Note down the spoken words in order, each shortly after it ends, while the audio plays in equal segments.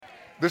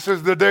This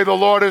is the day the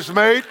Lord has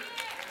made.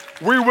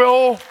 We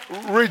will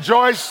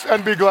rejoice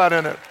and be glad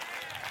in it.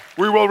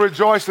 We will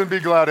rejoice and be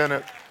glad in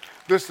it.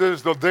 This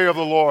is the day of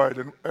the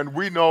Lord, and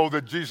we know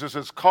that Jesus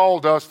has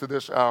called us to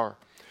this hour.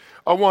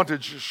 I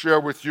wanted to share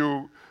with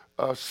you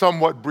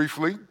somewhat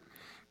briefly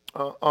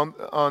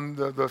on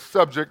the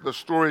subject, The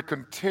Story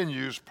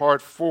Continues,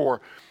 Part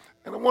 4.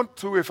 And I want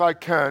to, if I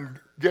can,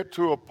 get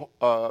to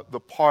the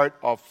part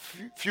of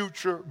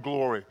future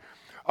glory.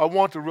 I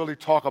want to really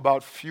talk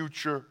about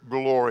future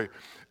glory.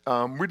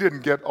 We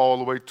didn't get all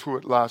the way to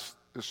it last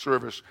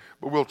service,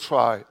 but we'll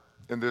try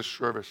in this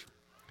service.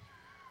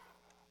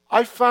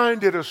 I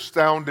find it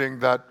astounding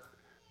that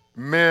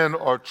men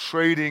are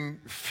trading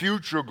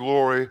future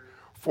glory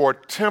for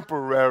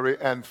temporary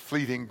and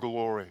fleeting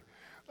glory.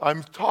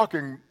 I'm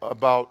talking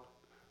about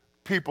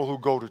people who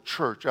go to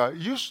church. I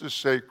used to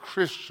say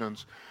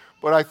Christians,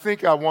 but I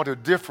think I want to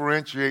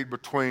differentiate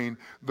between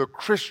the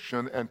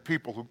Christian and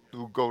people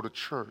who go to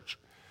church.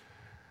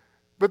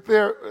 But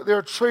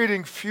they're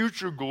trading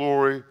future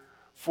glory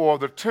for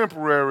the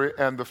temporary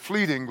and the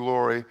fleeting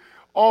glory,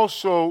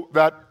 also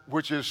that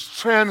which is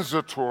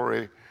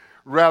transitory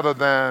rather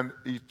than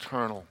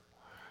eternal.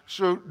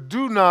 So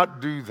do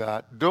not do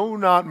that. Do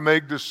not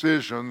make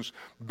decisions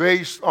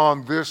based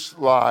on this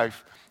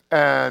life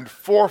and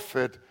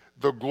forfeit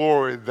the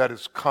glory that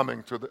is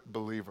coming to the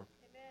believer.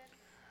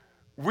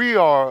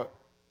 Amen.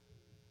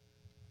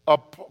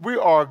 We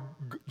are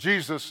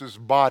Jesus'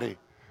 body,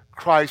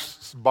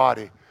 Christ's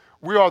body.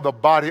 We are the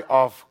body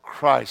of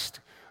Christ,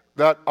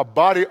 a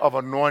body of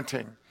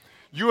anointing.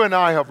 You and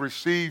I have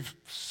received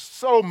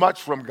so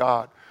much from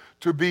God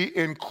to be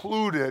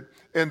included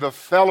in the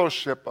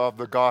fellowship of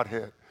the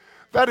Godhead.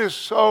 That is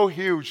so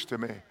huge to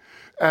me.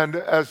 And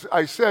as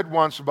I said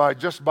once,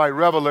 just by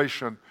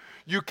revelation,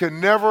 you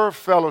can never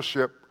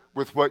fellowship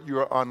with what you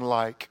are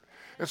unlike.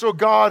 And so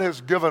God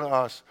has given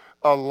us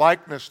a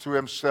likeness to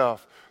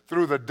himself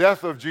through the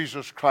death of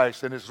Jesus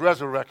Christ and his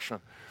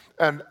resurrection.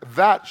 And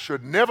that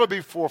should never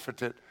be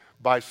forfeited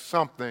by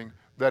something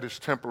that is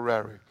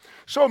temporary.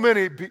 So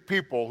many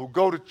people who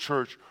go to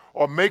church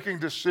are making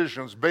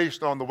decisions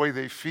based on the way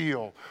they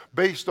feel,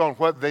 based on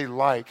what they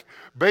like,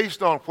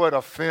 based on what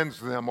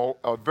offends them, or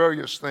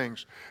various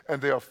things,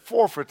 and they are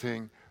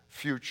forfeiting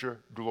future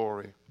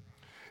glory.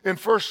 In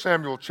 1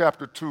 Samuel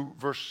chapter 2,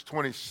 verse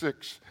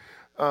 26,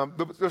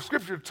 the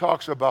scripture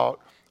talks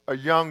about a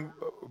young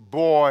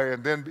boy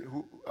and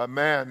then a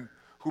man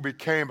who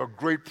became a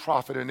great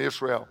prophet in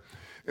Israel.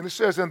 And it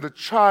says, and the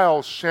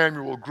child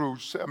Samuel grew.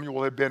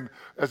 Samuel had been,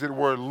 as it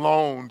were,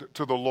 loaned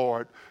to the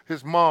Lord.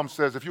 His mom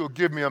says, if you'll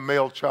give me a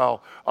male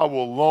child, I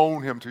will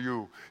loan him to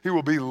you. He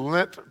will be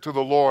lent to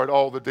the Lord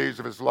all the days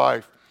of his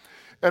life.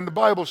 And the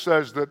Bible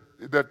says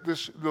that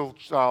this little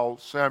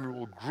child,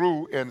 Samuel,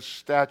 grew in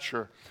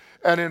stature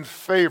and in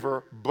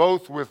favor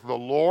both with the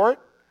Lord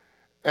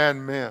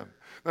and men.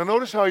 Now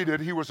notice how he did.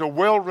 He was a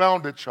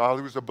well-rounded child.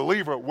 He was a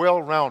believer,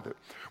 well-rounded.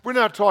 We're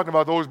not talking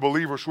about those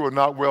believers who are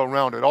not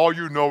well-rounded. All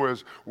you know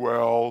is,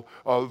 the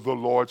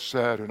Lord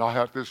said, and I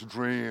had this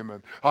dream,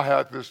 and I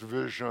had this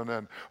vision,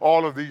 and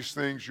all of these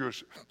things.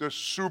 You're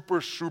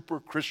super, super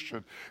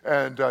Christian,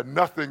 and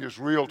nothing is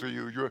real to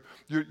you.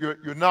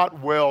 You're not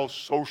well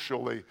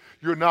socially.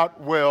 You're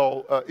not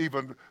well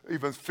even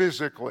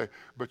physically,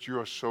 but you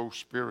are so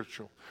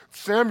spiritual.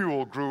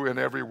 Samuel grew in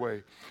every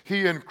way.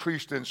 He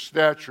increased in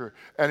stature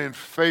and in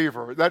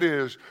favor. That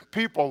is,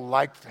 people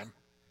liked him.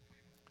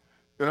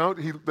 You know,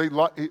 they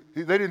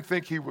didn't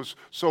think he was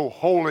so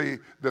holy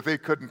that they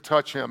couldn't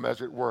touch him,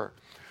 as it were.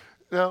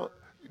 Now,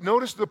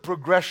 notice the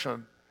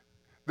progression.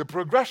 The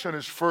progression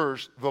is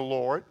first the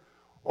Lord,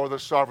 or the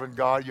sovereign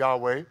God,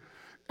 Yahweh,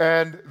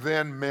 and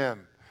then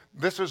men.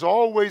 This is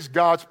always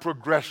God's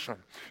progression.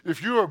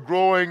 If you are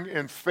growing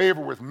in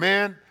favor with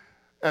men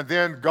and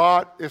then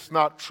God, it's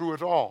not true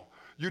at all.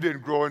 You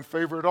didn't grow in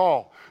favor at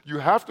all. You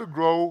have to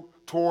grow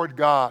toward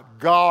God,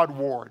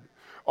 Godward.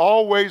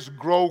 Always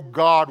grow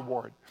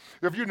Godward.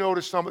 If you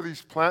notice some of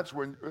these plants,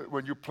 when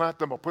you plant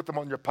them or put them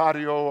on your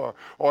patio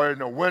or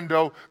in a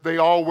window, they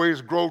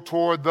always grow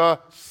toward the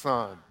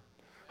sun.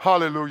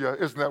 Hallelujah.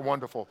 Isn't that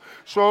wonderful?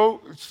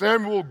 So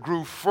Samuel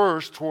grew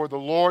first toward the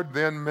Lord,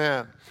 then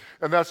men.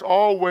 And that's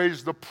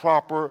always the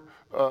proper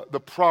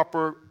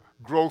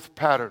growth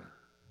pattern.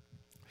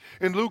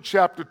 In Luke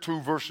chapter 2,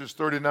 verses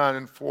 39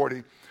 and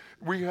 40,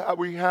 we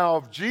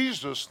have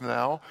Jesus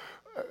now,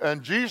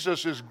 and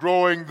Jesus is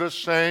growing the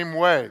same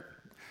way.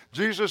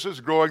 Jesus is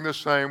growing the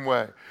same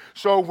way.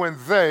 So when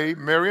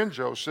Mary and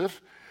Joseph,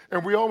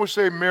 and we always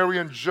say Mary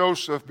and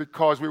Joseph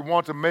because we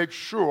want to make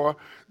sure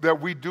that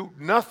we do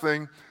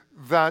nothing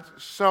that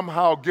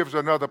somehow gives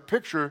another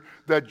picture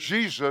that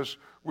Jesus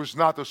was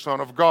not the Son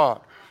of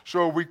God.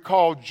 So we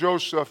call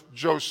Joseph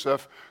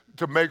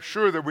to make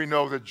sure that we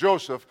know that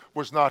Joseph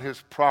was not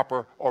his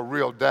proper or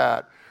real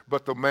dad,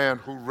 but the man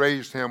who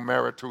raised him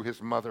married to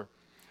his mother.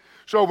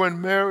 So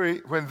when Mary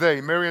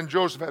and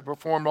Joseph had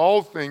performed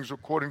all things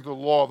according to the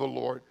law of the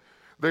Lord,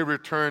 they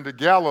returned to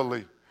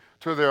Galilee,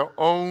 to their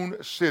own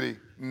city,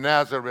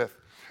 Nazareth.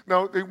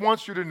 Now, it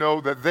wants you to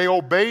know that they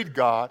obeyed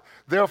God,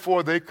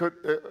 therefore they could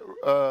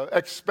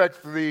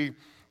expect the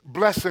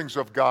blessings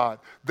of God.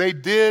 They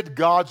did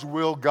God's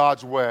will,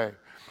 God's way.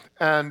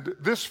 And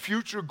this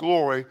future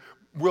glory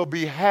will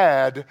be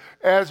had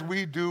as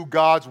we do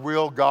God's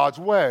will, God's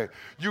way.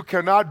 You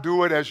cannot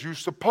do it as you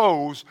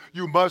suppose.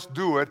 You must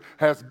do it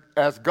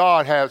as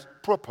God has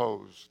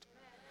proposed.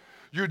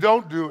 You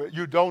don't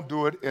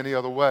do it any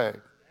other way.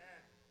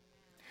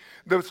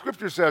 The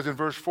scripture says in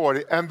verse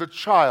 40, and the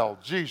child,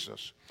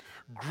 Jesus,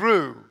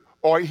 grew,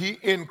 or he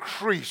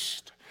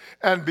increased,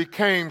 and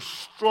became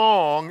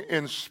strong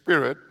in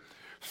spirit,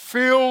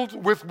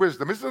 filled with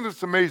wisdom. Isn't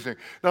this amazing?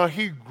 Now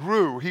he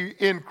grew, he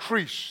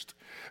increased,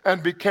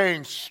 and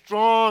became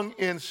strong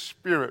in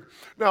spirit.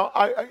 Now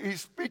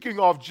he's speaking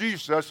of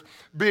Jesus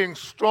being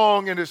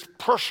strong in his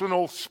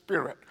personal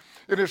spirit.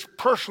 In his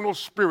personal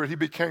spirit, he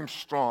became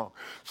strong.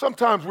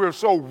 Sometimes we're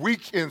so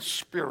weak in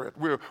spirit.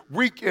 We're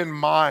weak in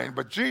mind.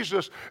 But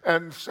Jesus,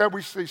 and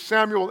we see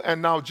Samuel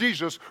and now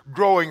Jesus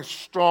growing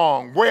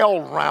strong,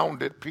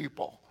 well-rounded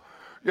people.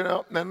 You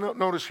know, now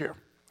notice here.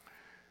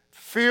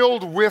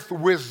 Filled with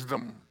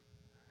wisdom,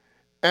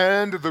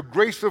 and the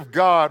grace of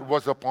God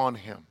was upon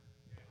him.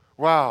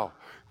 Wow.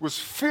 Was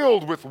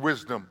filled with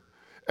wisdom,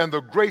 and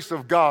the grace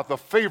of God, the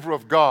favor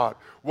of God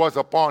was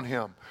upon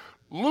him.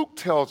 Luke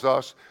tells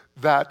us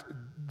that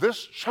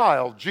this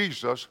child,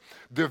 Jesus,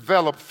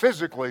 developed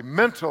physically,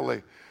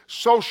 mentally,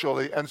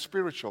 socially, and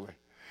spiritually.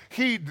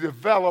 He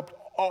developed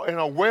in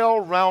a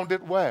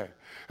well-rounded way.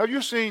 Have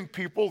you seen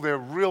people, they're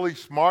really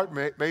smart,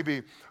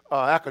 maybe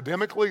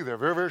academically, they're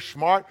very, very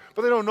smart,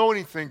 but they don't know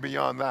anything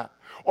beyond that.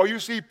 Or you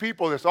see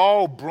people that's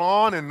all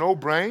brawn and no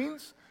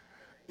brains,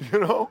 you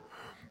know,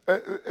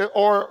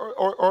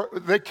 or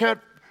they can't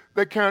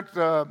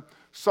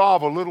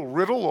solve a little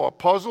riddle or a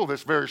puzzle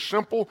that's very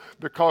simple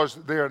because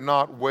they're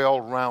not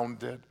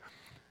well-rounded.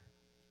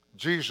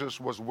 Jesus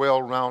was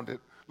well-rounded.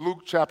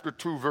 Luke chapter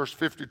 2, verse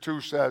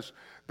 52 says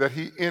that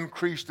he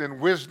increased in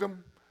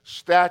wisdom,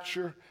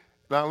 stature,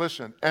 now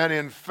listen, and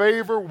in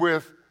favor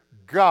with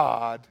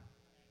God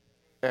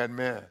and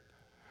men.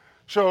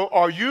 So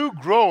are you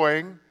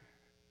growing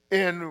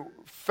in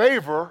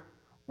favor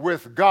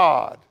with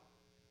God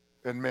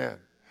and men?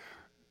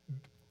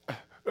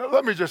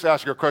 Let me just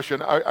ask you a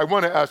question. I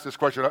want to ask this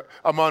question.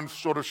 I'm on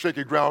sort of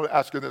shaky ground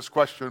asking this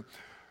question.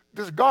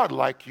 Does God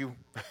like you?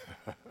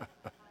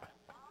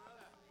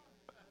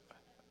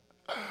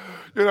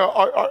 You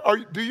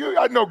know, do you?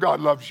 I know God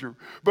loves you,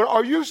 but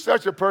are you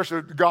such a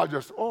person that God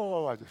just,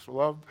 I just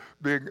love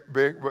being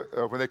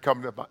when they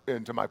come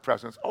into my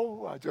presence.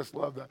 Oh, I just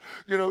love that.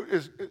 You know,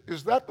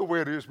 is that the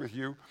way it is with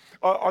you?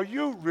 Are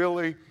you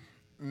really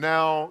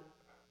now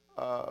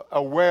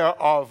aware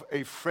of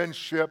a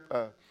friendship,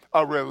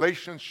 a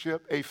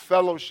relationship, a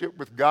fellowship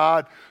with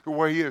God,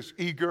 where he is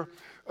eager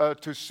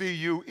to see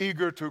you,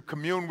 eager to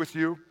commune with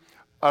you?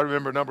 I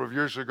remember a number of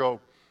years ago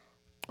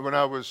when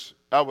I was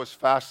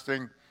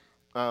fasting.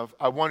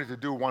 I wanted to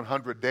do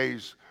 100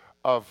 days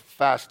of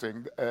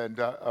fasting and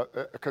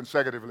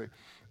consecutively,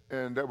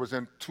 and that was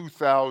in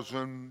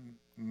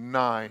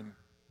 2009.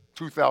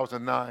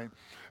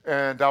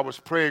 And I was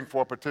praying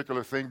for a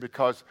particular thing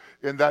because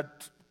in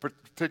that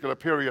particular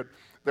period,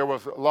 there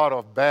was a lot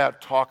of bad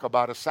talk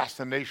about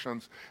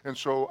assassinations, and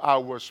so I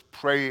was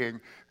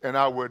praying, and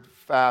I would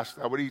fast.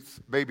 I would eat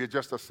maybe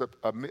just a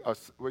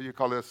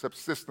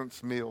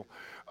subsistence meal.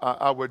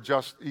 I would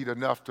just eat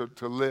enough to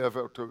live,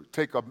 or to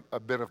take a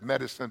bit of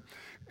medicine,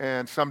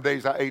 and some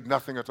days I ate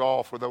nothing at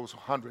all for those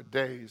 100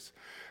 days.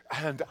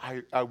 And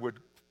I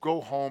would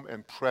go home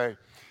and pray,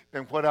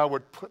 and what I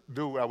would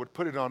do, I would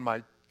put it on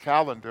my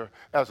calendar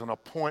as an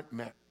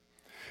appointment,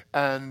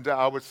 and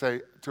I would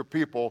say to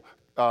people,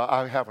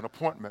 I have an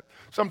appointment.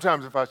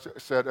 Sometimes if I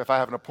said, if I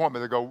have an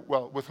appointment, they go,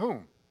 well, with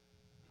whom?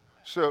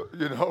 So,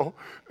 you know,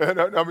 and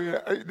I mean,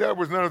 that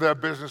was none of their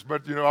business,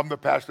 but, you know, I'm the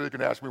pastor. They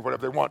can ask me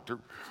whatever they want to.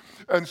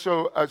 And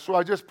so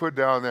I just put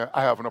down there,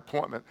 I have an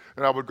appointment,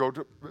 and I would go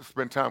to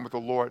spend time with the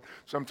Lord,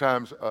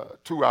 sometimes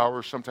 2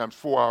 hours, sometimes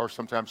 4 hours,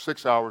 sometimes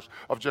 6 hours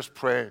of just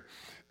praying.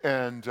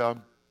 And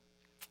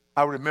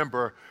I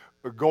remember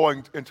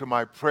going into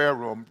my prayer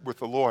room with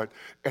the Lord,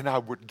 and I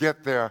would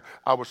get there.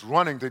 I was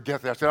running to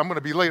get there. I said, I'm going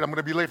to be late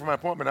for my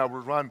appointment. I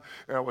would run,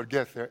 and I would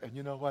get there. And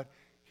you know what?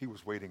 He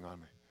was waiting on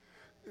me.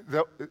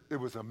 It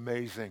was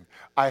amazing.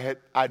 I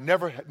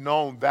never had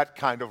known that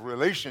kind of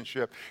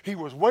relationship. He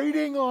was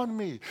waiting on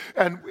me,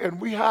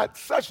 and we had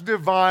such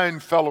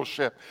divine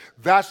fellowship.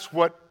 That's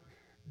what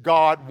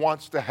God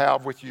wants to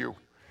have with you.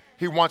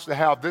 He wants to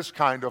have this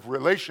kind of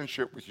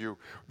relationship with you,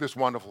 this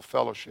wonderful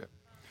fellowship.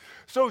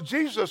 So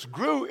Jesus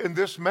grew in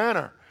this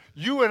manner.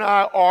 You and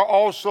I are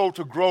also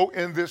to grow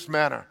in this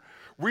manner.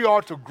 We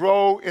are to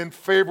grow in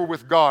favor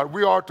with God.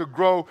 We are to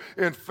grow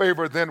in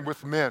favor then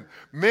with men.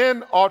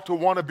 Men ought to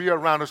want to be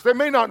around us. They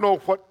may not know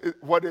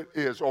what it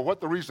is or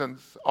what the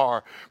reasons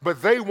are,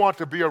 but they want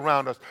to be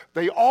around us.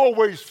 They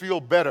always feel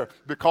better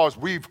because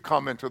we've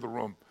come into the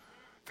room.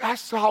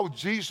 That's how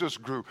Jesus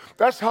grew.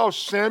 That's how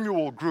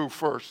Samuel grew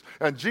first.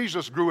 And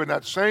Jesus grew in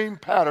that same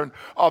pattern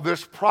of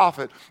this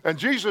prophet. And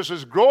Jesus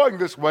is growing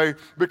this way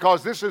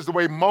because this is the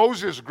way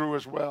Moses grew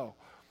as well.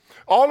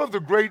 All of the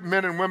great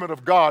men and women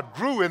of God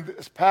grew in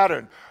this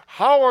pattern.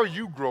 How are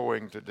you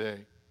growing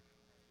today?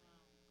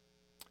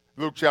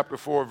 Luke chapter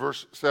 4,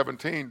 verse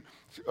 17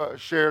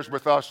 shares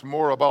with us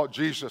more about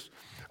Jesus.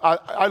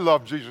 I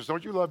love Jesus.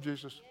 Don't you love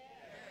Jesus?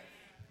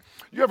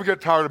 You ever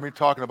get tired of me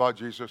talking about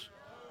Jesus?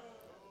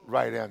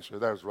 Right answer.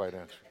 That was the right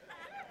answer.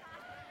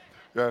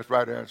 That's the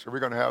right answer. We're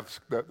going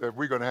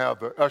to have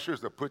the ushers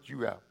that put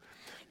you out.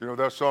 You know,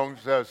 that song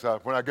says,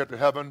 when I get to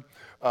heaven,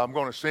 I'm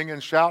going to sing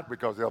and shout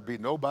because there'll be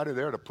nobody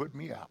there to put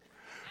me out.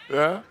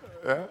 Yeah?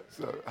 Yeah?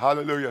 So,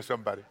 hallelujah,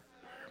 somebody.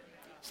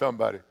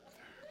 Somebody.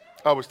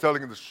 I was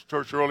telling in the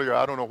church earlier,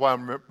 I don't know why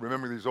I'm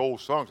remembering these old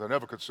songs. I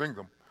never could sing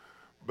them.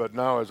 But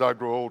now as I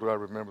grow older, I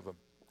remember them.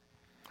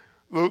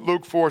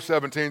 Luke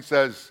 4:17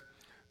 says,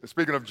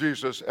 speaking of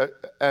Jesus,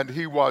 and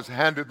he was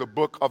handed the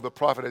book of the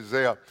prophet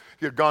Isaiah.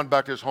 He had gone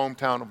back to his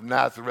hometown of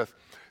Nazareth,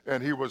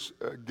 and he was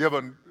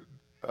given,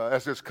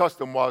 as his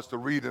custom was to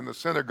read in the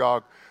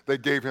synagogue, they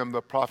gave him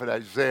the prophet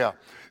Isaiah.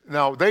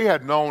 Now, they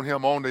had known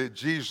him only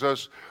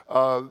Jesus,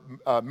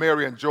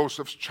 Mary and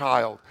Joseph's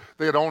child.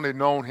 They had only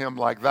known him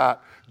like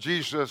that.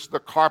 Jesus the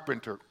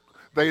carpenter.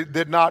 They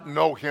did not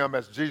know him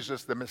as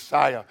Jesus the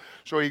Messiah.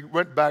 So he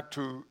went back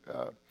to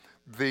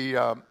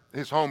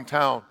his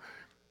hometown,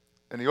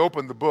 and he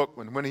opened the book.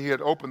 And when he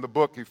had opened the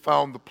book, he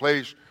found the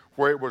place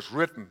where it was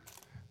written.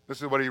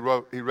 This is what he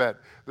read.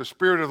 The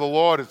Spirit of the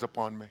Lord is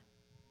upon me.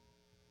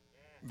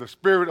 The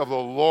Spirit of the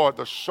Lord,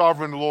 the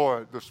sovereign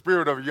Lord, the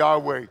Spirit of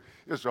Yahweh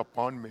is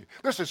upon me.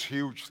 This is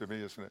huge to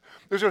me, isn't it?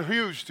 This is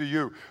huge to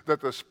you,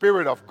 that the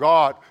Spirit of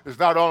God is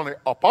not only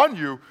upon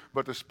you,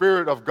 but the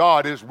Spirit of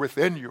God is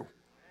within you.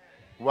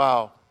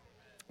 Wow.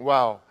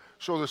 Wow.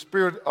 So the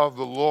Spirit of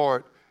the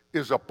Lord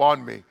is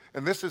upon me.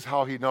 And this is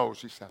how he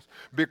knows, he says,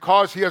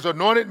 because he has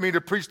anointed me to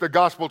preach the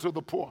gospel to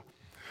the poor.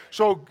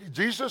 So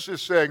Jesus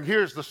is saying,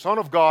 here's the Son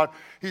of God.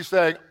 He's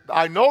saying,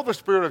 I know the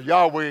Spirit of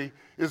Yahweh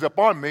is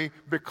upon me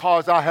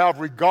because I have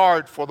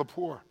regard for the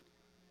poor.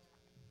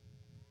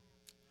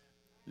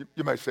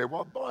 You may say,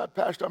 well, boy,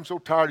 Pastor, I'm so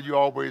tired of you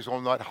always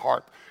on that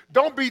harp.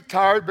 Don't be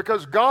tired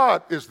because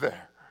God is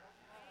there.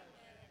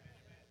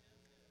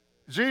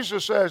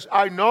 Jesus says,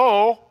 I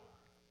know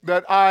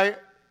that I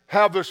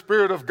have the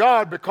Spirit of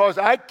God because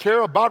I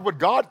care about what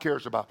God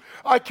cares about.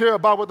 I care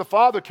about what the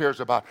Father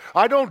cares about.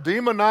 I don't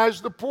demonize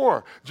the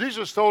poor.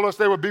 Jesus told us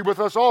they would be with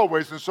us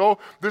always. And so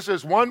this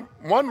is one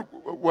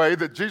way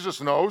that Jesus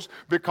knows,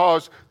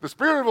 because the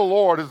Spirit of the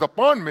Lord is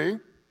upon me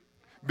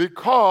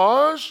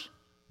because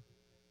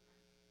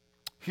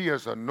he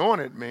has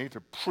anointed me to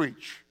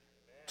preach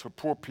to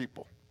poor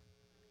people.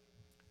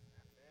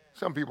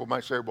 Some people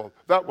might say, well,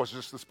 that was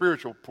just the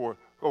spiritual poor.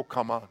 Oh,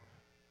 come on.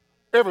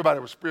 Everybody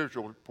was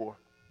spiritually poor.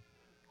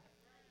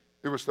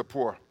 It was the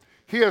poor.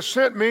 He has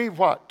sent me,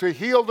 what? To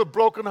heal the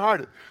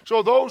brokenhearted.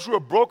 So those who are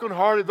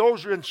brokenhearted,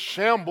 those who are in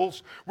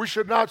shambles, we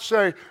should not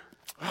say,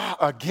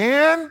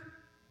 again?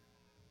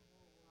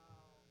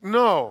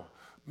 No.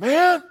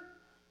 Man,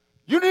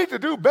 you need to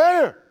do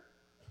better.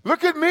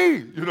 Look at me,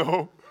 you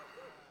know.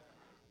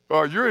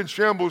 You're in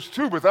shambles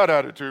too with that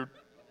attitude.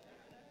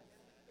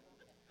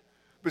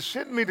 But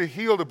sent me to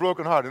heal the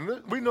brokenhearted.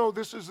 And we know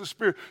this is the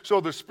Spirit. So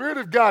the Spirit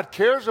of God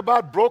cares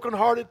about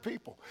brokenhearted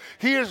people.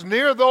 He is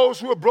near those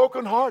who are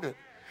brokenhearted.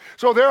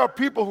 So there are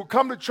people who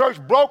come to church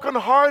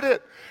brokenhearted,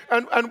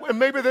 and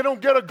maybe they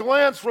don't get a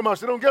glance from us.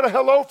 They don't get a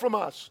hello from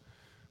us.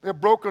 They're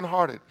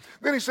brokenhearted.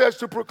 Then he says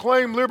to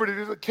proclaim liberty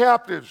to the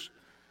captives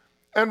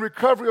and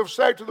recovery of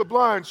sight to the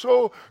blind.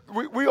 So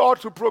we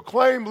ought to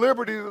proclaim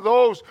liberty to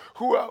those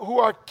who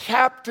are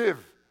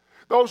captive.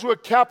 Those who are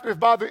captive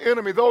by the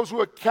enemy, those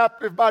who are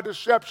captive by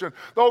deception,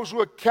 those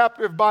who are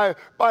captive by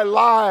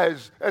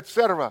lies,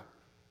 etc.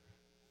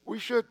 We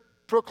should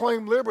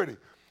proclaim liberty.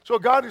 So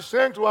God is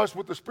saying to us,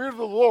 with the Spirit of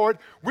the Lord,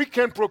 we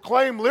can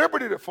proclaim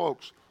liberty to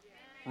folks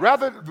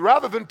rather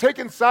than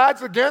taking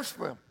sides against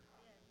them.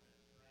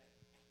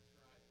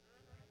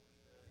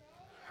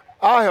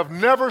 I have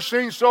never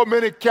seen so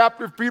many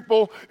captive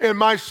people in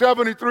my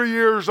 73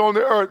 years on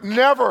the earth.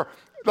 Never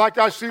like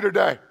I see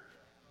today.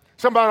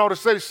 Somebody ought to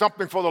say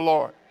something for the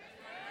Lord.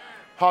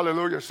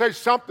 Hallelujah. Say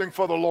something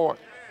for the Lord.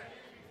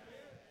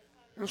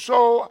 And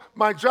so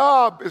my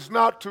job is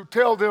not to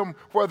tell them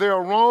where they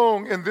are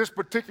wrong in this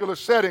particular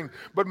setting,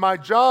 but my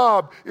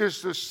job is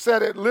to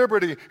set at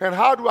liberty. And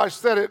how do I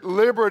set at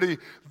liberty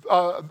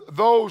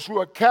those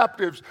who are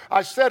captives?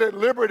 I set at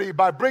liberty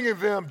by bringing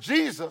them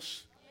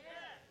Jesus.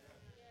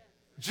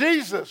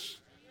 Jesus.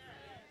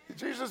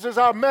 Jesus is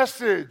our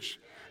message.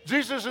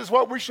 Jesus is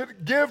what we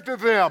should give to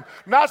them,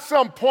 not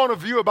some point of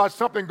view about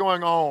something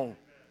going on.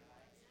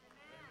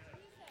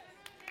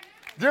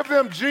 Give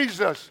them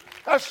Jesus.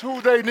 That's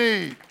who they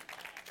need.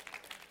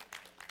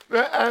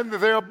 And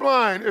they are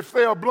blind. If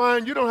they are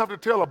blind, you don't have to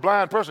tell a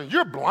blind person,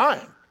 you're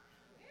blind.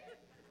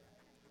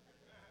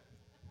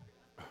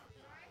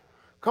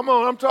 Come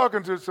on, I'm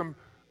talking to some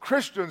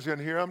Christians in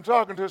here. I'm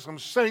talking to some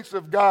saints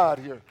of God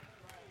here.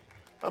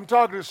 I'm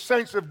talking to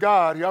saints of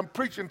God here. I'm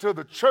preaching to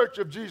the church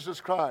of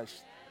Jesus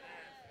Christ.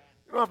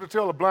 You don't have to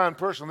tell a blind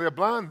person they're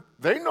blind.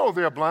 They know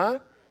they're blind.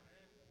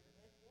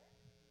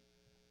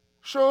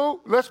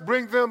 So let's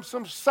bring them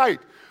some sight.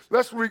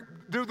 Let's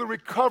do the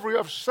recovery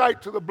of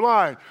sight to the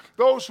blind.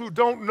 Those who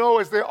don't know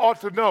as they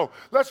ought to know.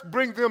 Let's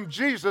bring them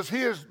Jesus.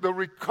 He is the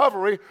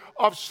recovery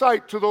of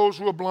sight to those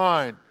who are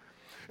blind.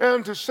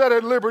 And to set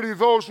at liberty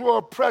those who are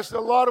oppressed. A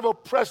lot of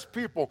oppressed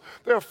people,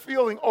 they're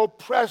feeling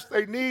oppressed.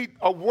 They need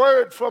a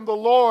word from the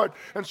Lord.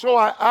 And so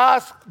I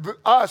ask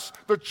us,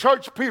 the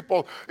church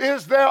people,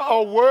 is there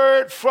a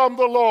word from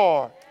the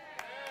Lord?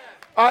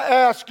 I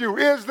ask you,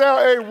 is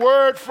there a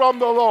word from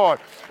the Lord?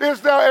 Is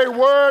there a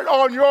word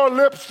on your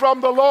lips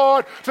from the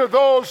Lord to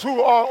those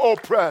who are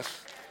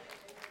oppressed?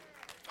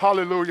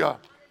 Hallelujah.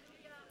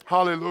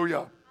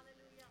 Hallelujah.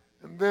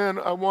 And then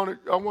I want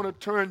to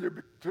turn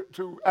you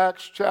to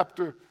Acts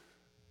chapter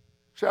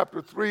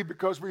 3,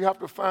 because we have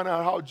to find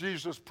out how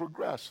Jesus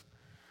progressed.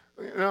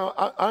 You know,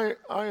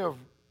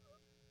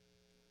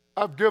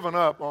 I've given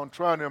up on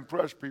trying to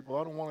impress people.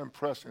 I don't want to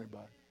impress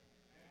anybody.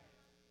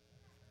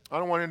 I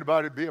don't want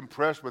anybody to be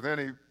impressed with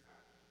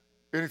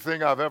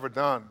anything I've ever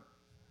done.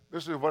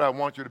 This is what I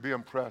want you to be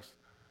impressed.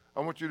 I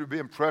want you to be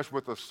impressed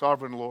with the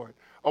sovereign Lord.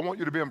 I want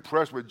you to be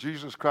impressed with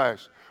Jesus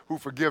Christ, who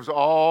forgives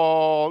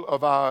all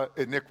of our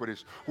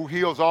iniquities, who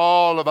heals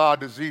all of our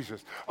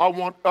diseases. I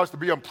want us to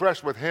be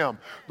impressed with him,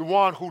 the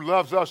one who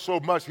loves us so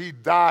much, he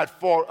died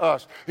for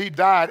us. He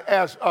died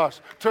as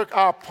us, took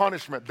our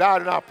punishment,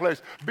 died in our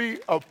place. Be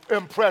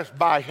impressed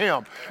by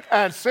him.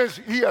 And since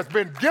he has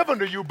been given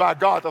to you by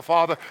God the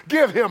Father,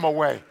 give him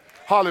away.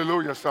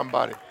 Hallelujah,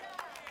 somebody.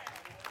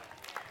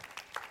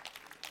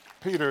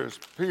 Peter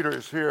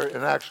is here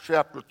in Acts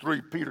chapter 3.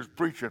 Peter's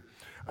preaching.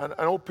 And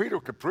I know Peter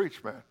could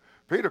preach, man.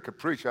 Peter could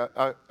preach.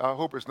 I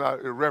hope it's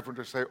not irreverent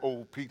to say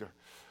old Peter.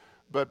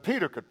 But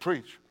Peter could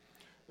preach.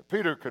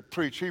 Peter could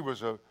preach.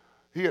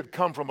 He had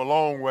come from a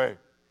long way.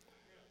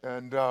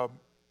 And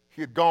he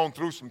had gone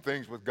through some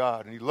things with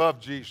God. And he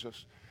loved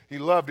Jesus. He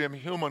loved him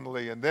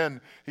humanly. And then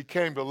he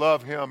came to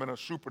love him in a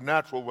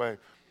supernatural way.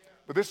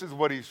 But this is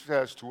what he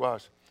says to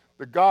us.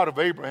 The God of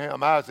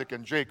Abraham, Isaac,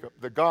 and Jacob,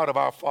 the God of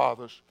our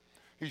fathers.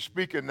 He's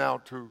speaking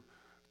now to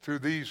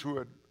these who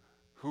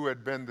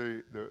had been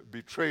the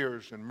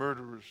betrayers and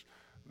murderers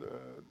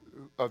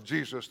of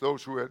Jesus,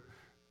 those who had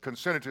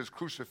consented to his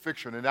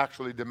crucifixion and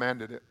actually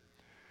demanded it.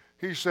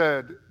 He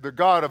said, the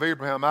God of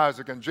Abraham,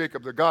 Isaac, and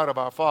Jacob, the God of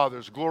our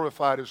fathers,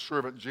 glorified his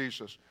servant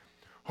Jesus,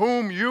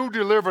 whom you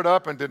delivered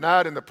up and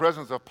denied in the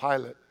presence of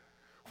Pilate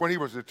when he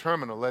was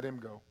determined to let him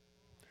go.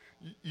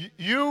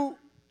 You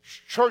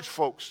church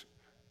folks,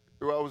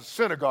 well, it was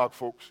synagogue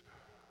folks,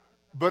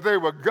 but they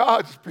were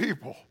God's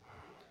people.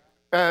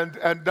 And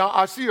now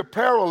I see a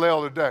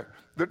parallel today.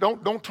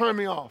 Don't turn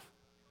me off.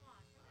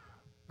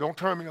 Don't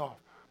turn me off.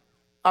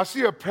 I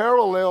see a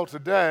parallel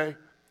today,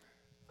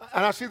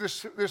 and I see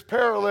this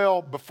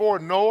parallel before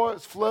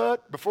Noah's flood,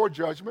 before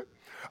judgment.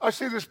 I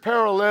see this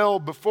parallel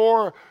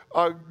before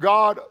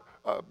God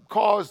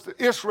caused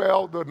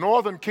Israel, the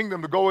northern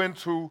kingdom, to go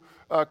into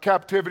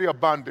captivity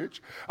of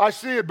bondage. I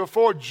see it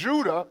before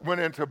Judah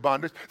went into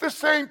bondage. The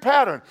same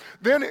pattern.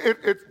 Then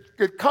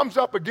it comes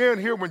up again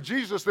here when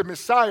Jesus, the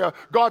Messiah,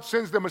 God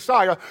sends the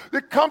Messiah.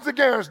 It comes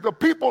again as the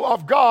people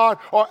of God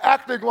are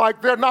acting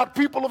like they're not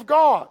people of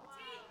God.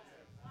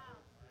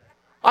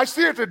 I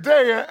see it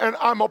today and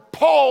I'm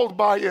appalled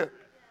by it.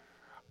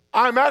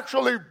 I'm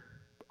actually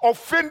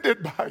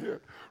offended by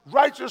it,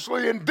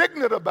 righteously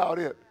indignant about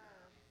it,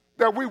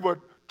 that we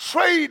would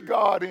trade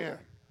God in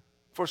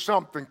for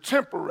something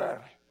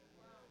temporary.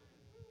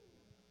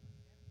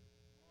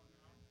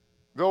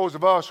 Those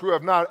of us who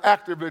have not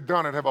actively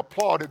done it have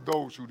applauded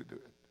those who did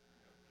it.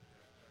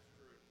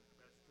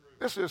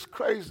 This is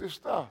crazy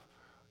stuff.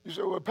 You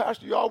say, well,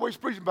 Pastor, you always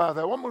preach about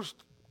that. Well, I'm going to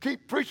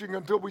keep preaching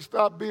until we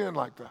stop being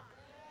like that.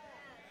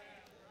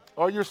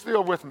 Are you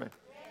still with me?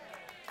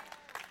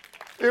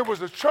 It was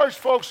the church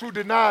folks who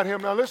denied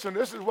him. Now listen,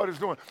 this is what it's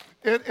doing.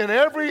 In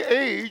every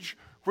age,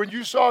 when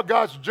you saw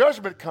God's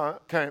judgment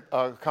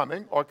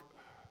coming, or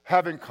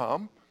having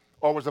come,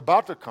 or was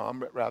about to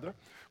come, rather,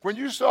 when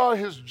you saw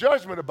his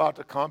judgment about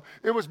to come,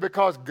 it was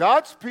because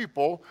God's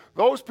people,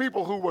 those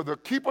people who were the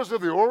keepers of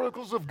the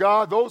oracles of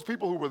God, those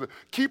people who were the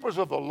keepers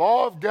of the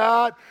law of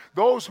God,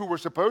 those who were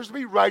supposed to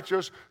be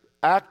righteous,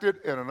 acted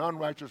in an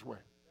unrighteous way.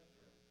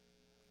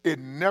 It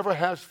never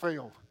has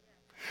failed.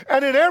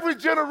 And in every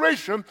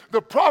generation,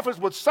 the prophets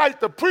would cite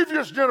the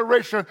previous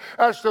generation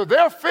as to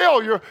their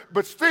failure,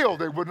 but still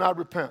they would not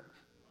repent.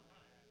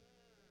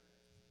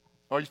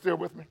 Are you still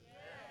with me?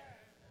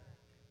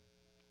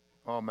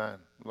 Oh, man.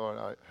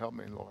 Lord, help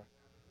me, Lord.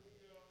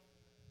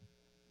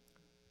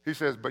 He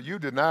says, but you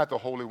denied the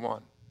Holy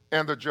One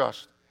and the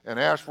just and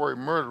asked for a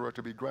murderer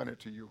to be granted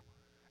to you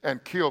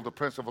and killed the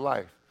Prince of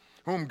Life,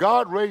 whom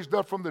God raised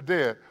up from the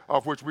dead,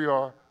 of which we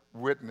are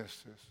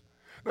witnesses.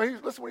 Now,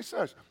 listen what he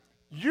says.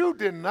 You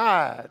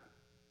denied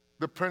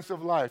the Prince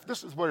of Life.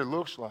 This is what it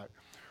looks like.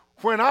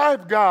 When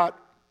I've got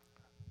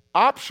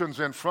options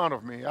in front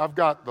of me, I've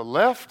got the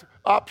left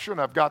option,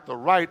 I've got the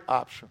right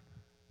option.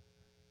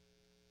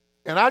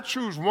 And I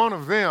choose one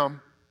of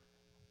them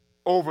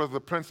over the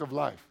Prince of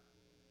Life.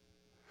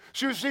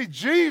 So you see,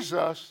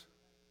 Jesus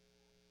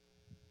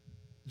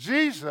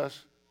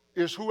Jesus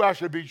is who I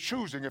should be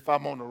choosing if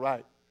I'm on the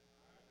right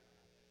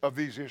of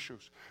these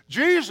issues.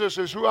 Jesus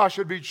is who I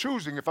should be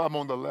choosing if I'm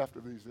on the left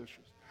of these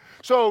issues.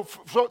 So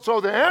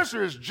the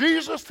answer is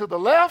Jesus to the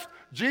left,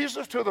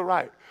 Jesus to the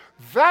right.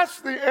 That's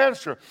the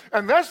answer.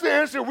 And that's the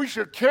answer we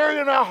should carry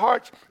in our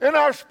hearts, in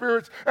our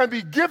spirits, and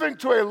be giving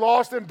to a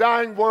lost and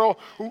dying world,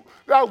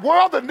 a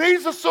world that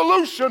needs a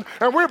solution,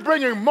 and we're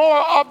bringing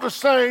more of the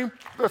same,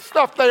 the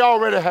stuff they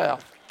already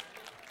have.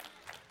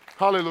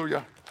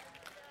 Hallelujah.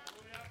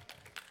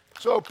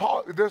 So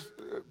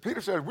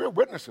Peter said, we're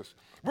witnesses.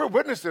 We're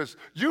witnesses.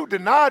 You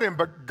denied him,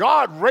 but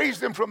God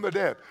raised him from the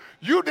dead.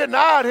 You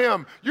denied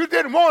him. You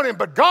didn't want him,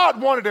 but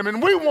God wanted him,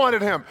 and we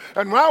wanted him.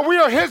 And now we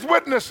are his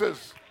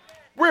witnesses.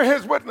 We're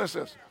his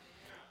witnesses.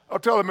 I'll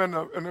tell them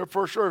in the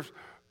first service,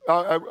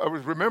 I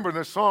was remembering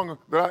this song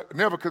that I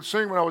never could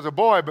sing when I was a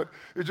boy, but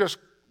it just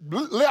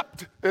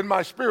leapt in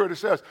my spirit. It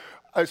says,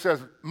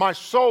 my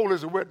soul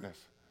is a witness.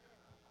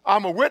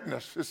 I'm a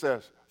witness, it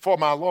says, for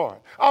my Lord.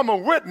 I'm a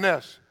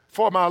witness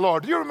for my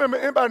Lord. Do you remember,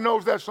 anybody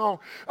knows that song?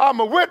 I'm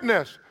a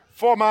witness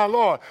for my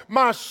Lord.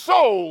 My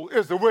soul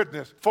is the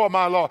witness for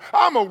my Lord.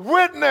 I'm a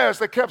witness.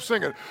 They kept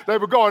singing. They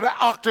were going an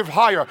octave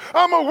higher.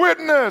 I'm a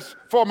witness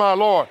for my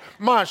Lord.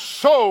 My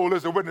soul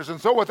is a witness. And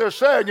so what they're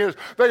saying is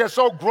they are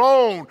so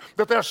grown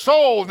that their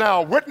soul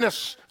now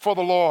witness for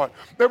the Lord.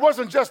 There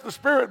wasn't just the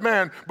spirit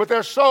man, but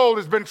their soul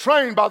has been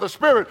trained by the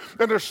Spirit,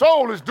 and their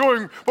soul is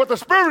doing what the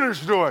Spirit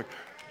is doing.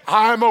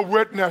 I'm a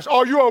witness.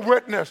 Are you a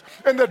witness?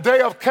 In the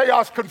day of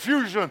chaos,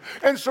 confusion,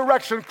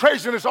 insurrection,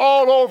 craziness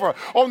all over,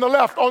 on the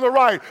left, on the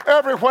right,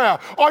 everywhere.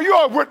 Are you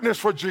a witness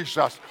for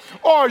Jesus?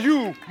 Or are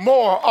you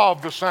more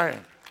of the same?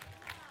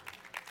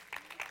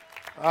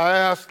 I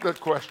asked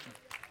that question.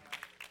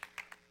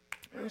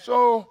 And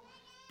so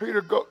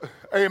Peter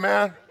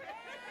amen.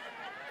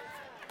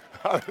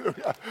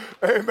 Hallelujah.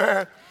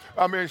 Amen.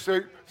 I mean,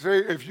 say,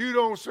 if you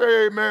don't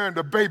say amen,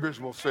 the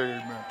babies will say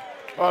amen.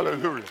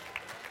 Hallelujah.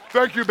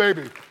 Thank you,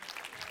 baby.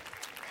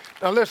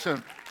 Now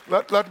listen,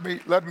 let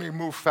me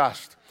move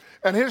fast.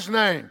 And his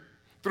name,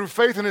 through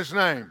faith in his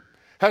name,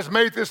 has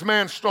made this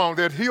man strong.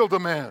 They had healed a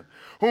man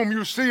whom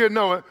you see and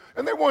know,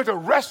 and they wanted to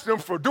arrest him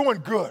for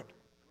doing good.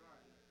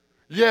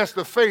 Yes,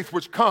 the faith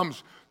which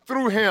comes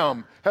through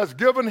him has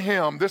given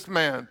him, this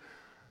man,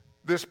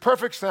 this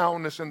perfect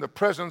soundness in the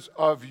presence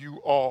of you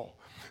all.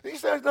 He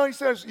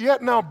says,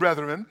 yet now,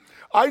 brethren,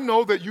 I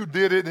know that you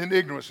did it in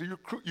ignorance. So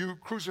you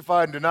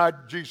crucified and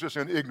denied Jesus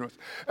in ignorance,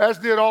 as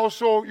did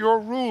also your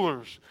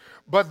rulers.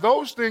 But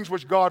those things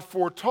which God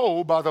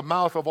foretold by the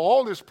mouth of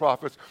all his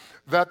prophets,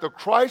 that the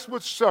Christ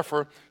would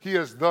suffer, he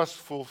has thus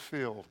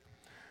fulfilled.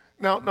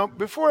 Now,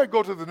 before I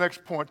go to the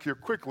next point here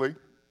quickly,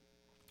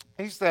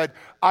 he said,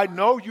 I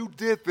know you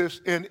did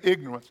this in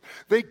ignorance.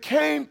 They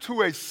came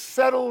to a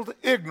settled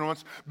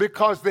ignorance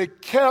because they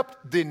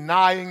kept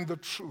denying the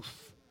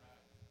truth.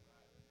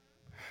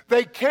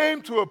 They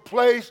came to a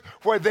place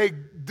where they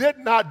did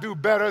not do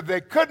better.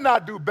 They could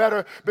not do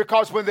better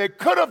because when they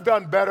could have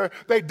done better,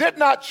 they did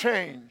not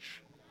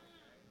change.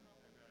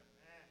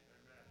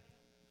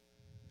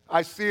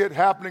 I see it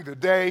happening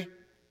today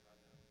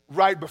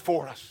right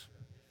before us.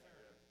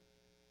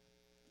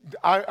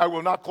 I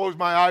will not close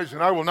my eyes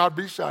and I will not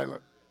be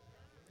silent.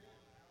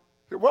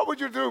 What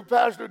would you do,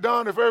 Pastor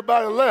Don, if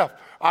everybody left?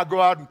 I'd go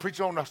out and preach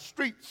on the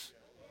streets.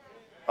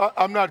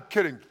 I'm not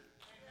kidding.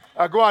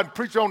 I'd go out and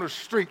preach on the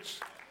streets.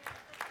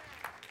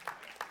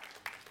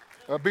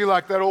 I'd be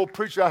like that old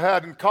preacher I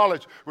had in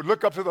college, would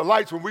look up to the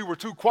lights when we were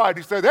too quiet.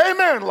 He said,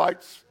 amen,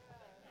 lights.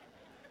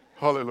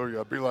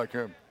 Hallelujah. I'd be like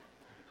him.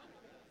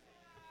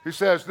 He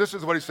says, this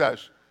is what he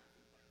says.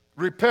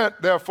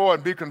 Repent, therefore,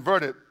 and be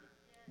converted,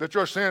 that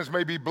your sins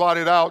may be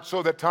blotted out,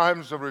 so that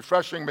times of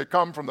refreshing may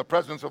come from the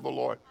presence of the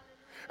Lord,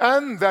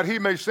 and that he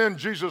may send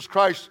Jesus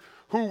Christ,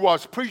 who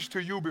was preached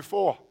to you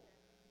before,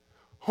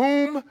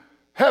 whom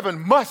heaven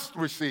must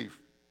receive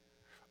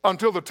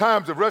until the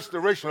times of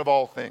restoration of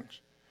all things,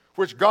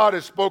 which God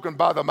has spoken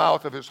by the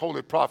mouth of his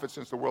holy prophets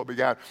since the world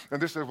began.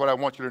 And this is what I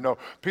want you to know.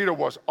 Peter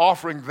was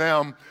offering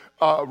them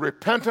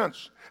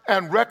repentance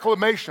and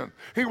reclamation.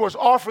 He was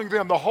offering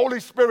them, the Holy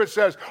Spirit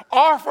says,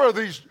 offer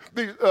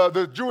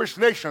the Jewish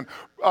nation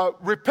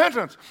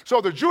repentance.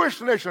 So the Jewish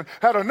nation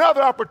had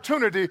another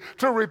opportunity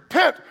to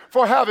repent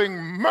for having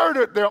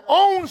murdered their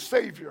own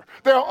Savior,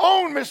 their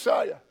own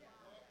Messiah.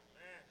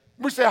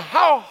 We say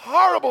how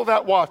horrible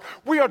that was.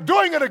 We are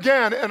doing it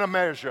again in a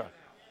measure.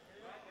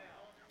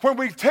 When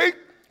we take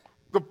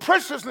the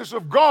preciousness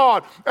of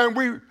God and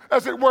we,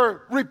 as it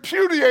were,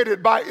 repudiate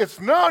it by its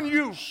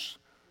non-use,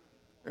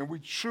 and we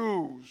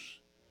choose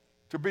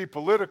to be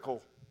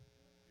political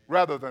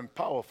rather than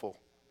powerful.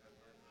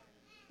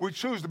 We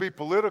choose to be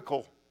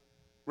political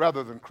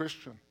rather than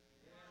Christian.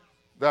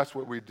 That's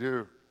what we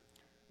do.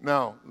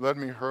 Now, let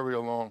me hurry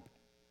along.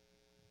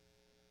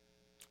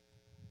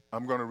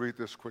 I'm going to read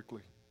this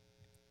quickly.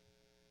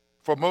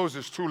 For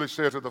Moses truly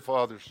said to the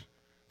fathers,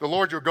 the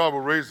Lord your God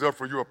will raise up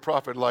for you a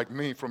prophet like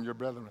me from your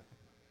brethren.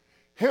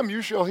 Him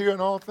you shall hear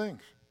in all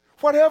things,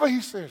 whatever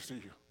he says to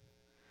you.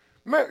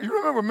 You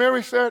remember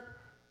Mary said,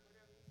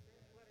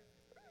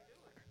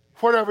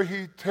 whatever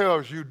he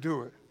tells you,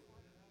 do it.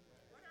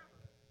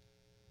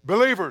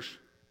 Believers,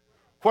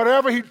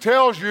 whatever he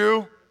tells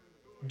you,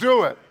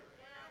 do it.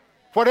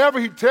 Whatever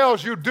he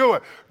tells you, do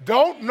it.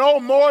 Don't know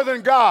more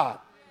than God,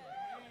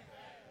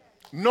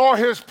 nor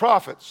his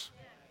prophets.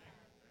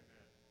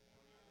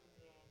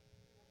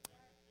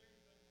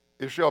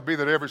 It shall be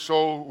that every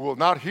soul will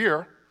not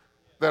hear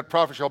that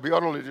prophet shall be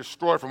utterly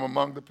destroyed from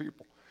among the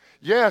people.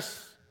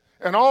 Yes,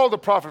 and all the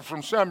prophets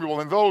from Samuel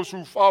and those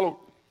who followed,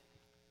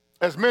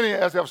 as many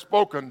as have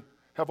spoken,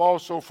 have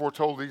also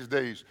foretold these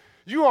days.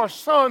 You are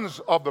sons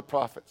of the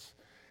prophets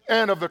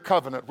and of the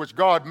covenant which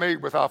God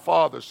made with our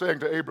fathers, saying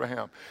to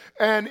Abraham,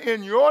 and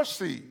in your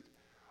seed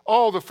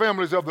all the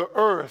families of the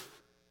earth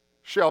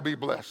shall be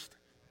blessed.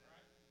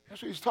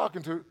 That's what he's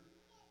talking to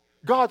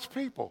God's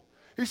people.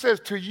 He says,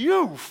 to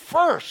you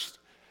first,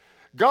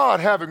 God,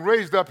 having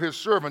raised up his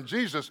servant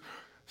Jesus,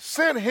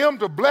 sent him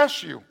to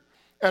bless you,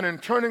 and in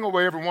turning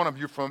away every one of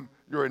you from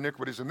your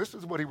iniquities. And this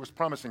is what he was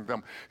promising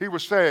them. He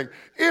was saying,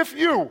 if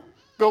you,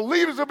 the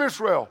leaders of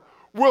Israel,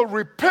 will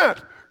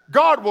repent,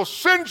 God will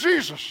send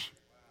Jesus.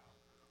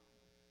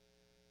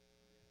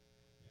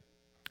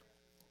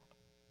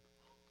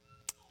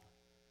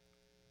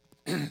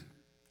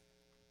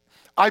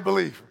 I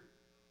believe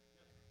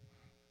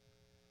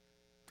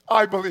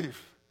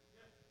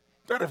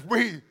that if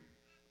we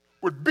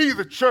would be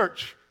the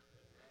church,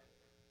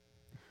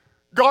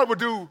 God would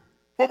do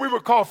what we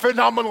would call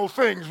phenomenal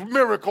things,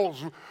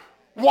 miracles,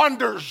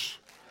 wonders,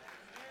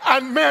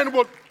 and men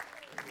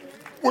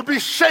would be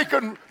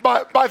shaken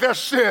by their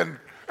sin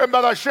and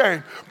by their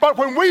shame. But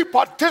when we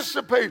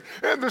participate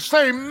in the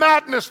same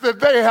madness that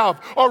they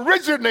have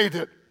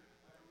originated,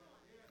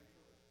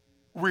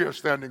 we are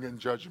standing in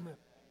judgment.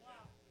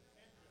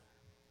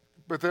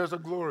 But there's a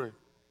glory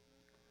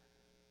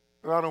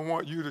that I don't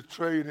want you to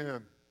trade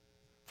in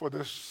for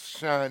this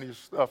shiny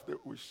stuff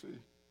that we see.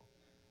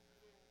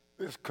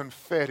 This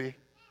confetti.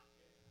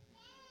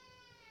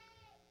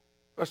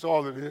 That's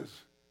all it is.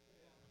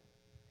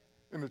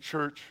 And the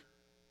church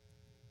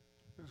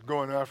is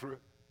going after it.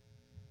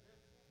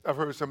 I've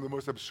heard some of the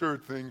most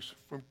absurd things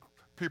from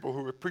people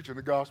who are preaching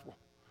the gospel.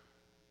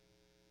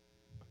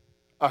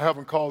 I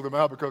haven't called them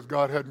out because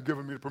God hadn't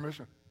given me the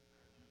permission.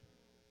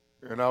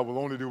 And I will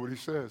only do what he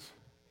says.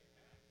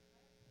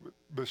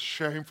 The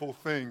shameful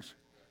things,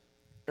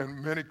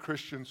 and many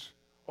Christians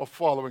are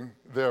following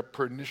their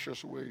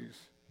pernicious ways.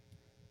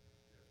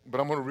 But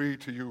I'm going to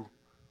read to you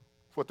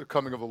what the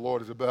coming of the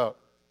Lord is about.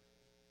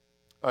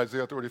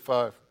 Isaiah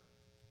 35.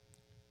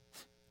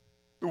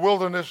 The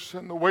wilderness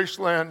and the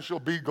wasteland shall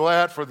be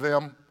glad for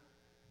them,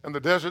 and the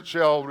desert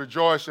shall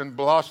rejoice and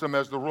blossom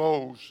as the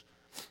rose.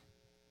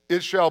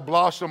 It shall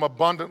blossom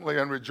abundantly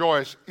and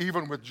rejoice,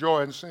 even with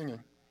joy and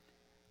singing.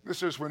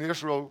 This is when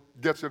Israel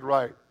gets it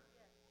right.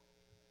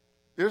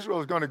 Israel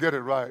is going to get it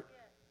right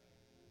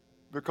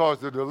because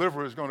the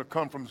deliverer is going to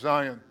come from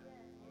Zion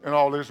and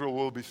all Israel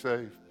will be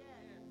saved.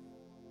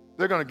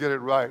 They're going to get it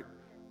right.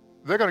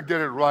 They're going to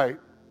get it right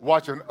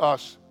watching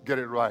us get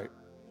it right.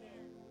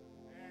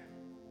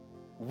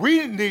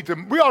 We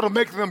ought to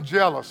make them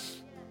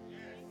jealous.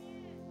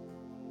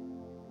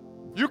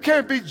 You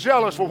can't be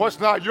jealous for what's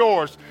not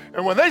yours.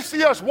 And when they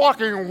see us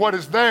walking in what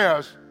is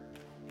theirs,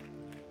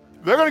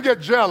 they're going to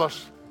get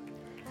jealous.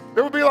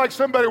 It would be like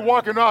somebody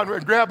walking out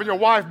and grabbing your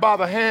wife by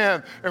the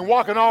hand and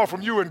walking off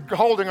from you and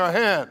holding her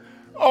hand.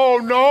 Oh,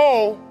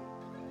 no.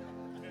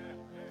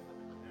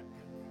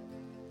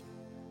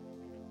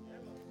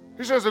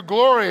 He says, the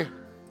glory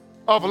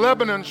of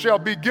Lebanon shall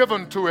be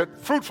given to it,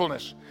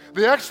 fruitfulness,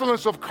 the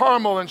excellence of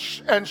Carmel and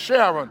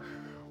Sharon.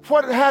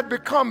 What had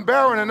become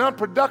barren and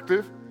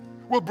unproductive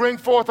will bring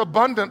forth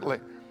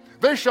abundantly.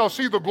 They shall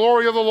see the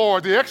glory of the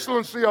Lord, the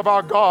excellency of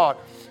our God.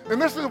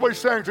 And this is what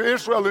he's saying to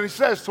Israel, and he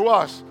says to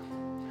us,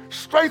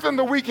 strengthen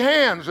the weak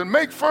hands and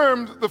make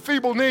firm the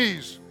feeble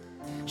knees.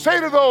 Say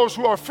to those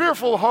who are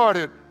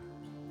fearful-hearted,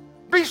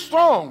 be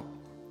strong,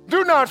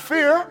 do not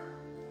fear.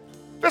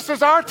 This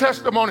is our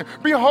testimony.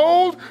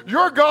 Behold,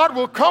 your God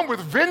will come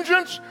with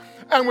vengeance,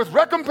 and with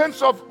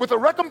the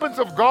recompense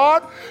of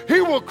God,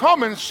 he will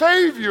come and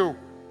save you.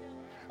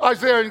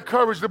 Isaiah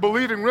encouraged the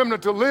believing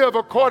remnant to live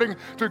according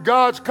to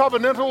God's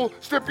covenantal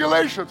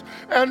stipulations.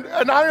 And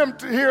I am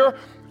here,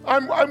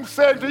 I'm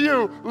saying to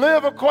you,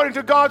 live according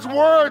to God's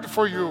word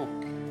for you.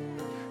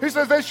 He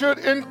says they should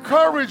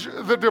encourage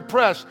the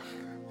depressed,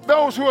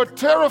 those who are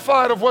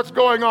terrified of what's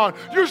going on.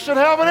 You should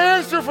have an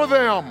answer for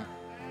them.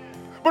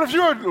 But if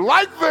you're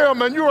like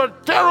them and you are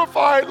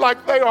terrified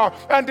like they are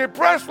and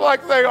depressed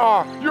like they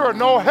are, you're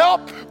no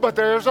help, but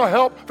there's a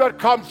help that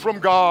comes from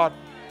God.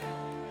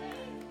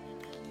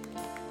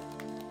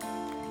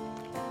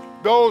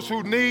 Those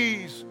whose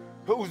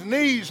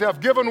knees have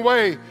given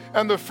way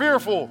and the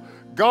fearful,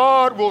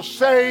 God will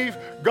save,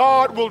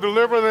 God will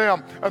deliver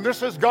them. And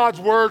this is God's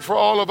word for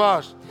all of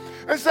us.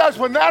 It says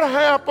when that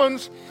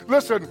happens,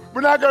 listen, we're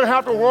not going to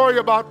have to worry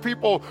about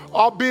people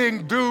all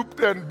being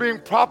duped and being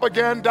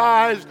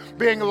propagandized,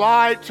 being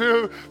lied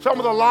to. Some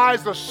of the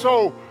lies are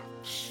so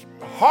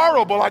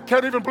horrible, I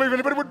can't even believe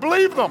anybody would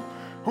believe them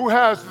who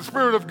has the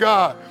Spirit of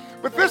God.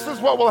 But this is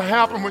what will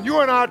happen when you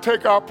and I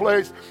take our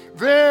place.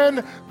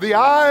 Then the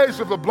eyes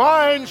of the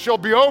blind shall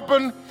be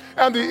opened,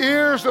 and the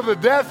ears of the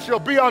deaf shall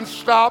be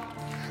unstopped.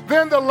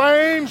 Then the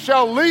lame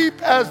shall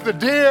leap as the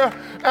deer,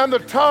 and the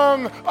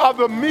tongue of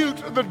the mute,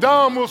 the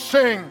dumb, will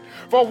sing.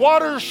 For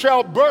waters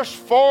shall burst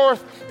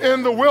forth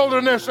in the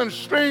wilderness and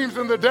streams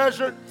in the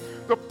desert.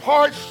 The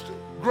parched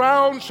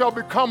ground shall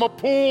become a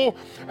pool,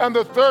 and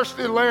the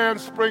thirsty land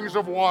springs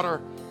of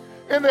water.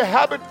 In the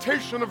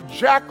habitation of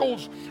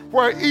jackals,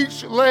 where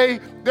each lay,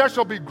 there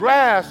shall be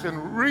grass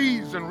and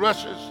reeds and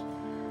rushes.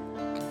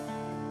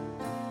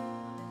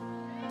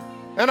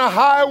 And a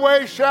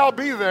highway shall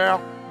be there,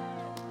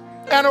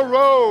 and a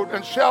road,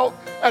 and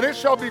it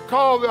shall be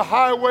called the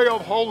highway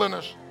of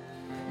holiness.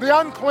 The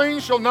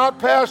unclean shall not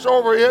pass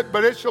over it,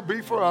 but it shall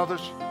be for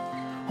others.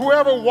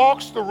 Whoever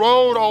walks the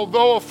road,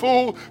 although a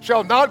fool,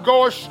 shall not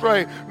go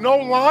astray. No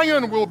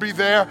lion will be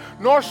there,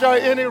 nor shall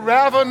any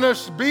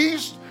ravenous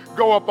beast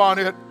go upon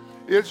it.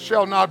 It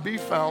shall not be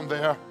found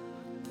there.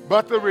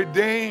 But the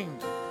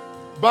redeemed,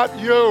 but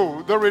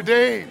you, the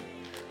redeemed,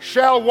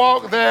 shall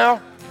walk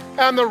there,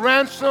 and the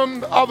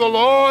ransomed of the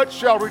Lord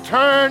shall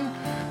return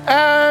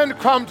and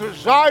come to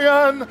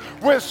Zion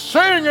with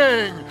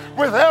singing,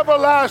 with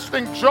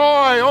everlasting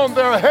joy on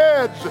their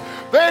heads.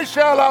 They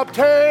shall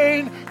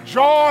obtain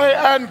joy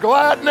and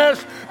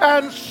gladness,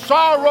 and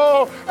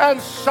sorrow and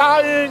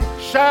sighing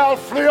shall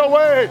flee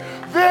away.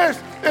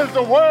 This is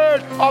the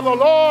word of the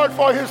Lord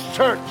for his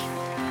church.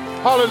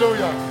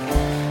 Hallelujah.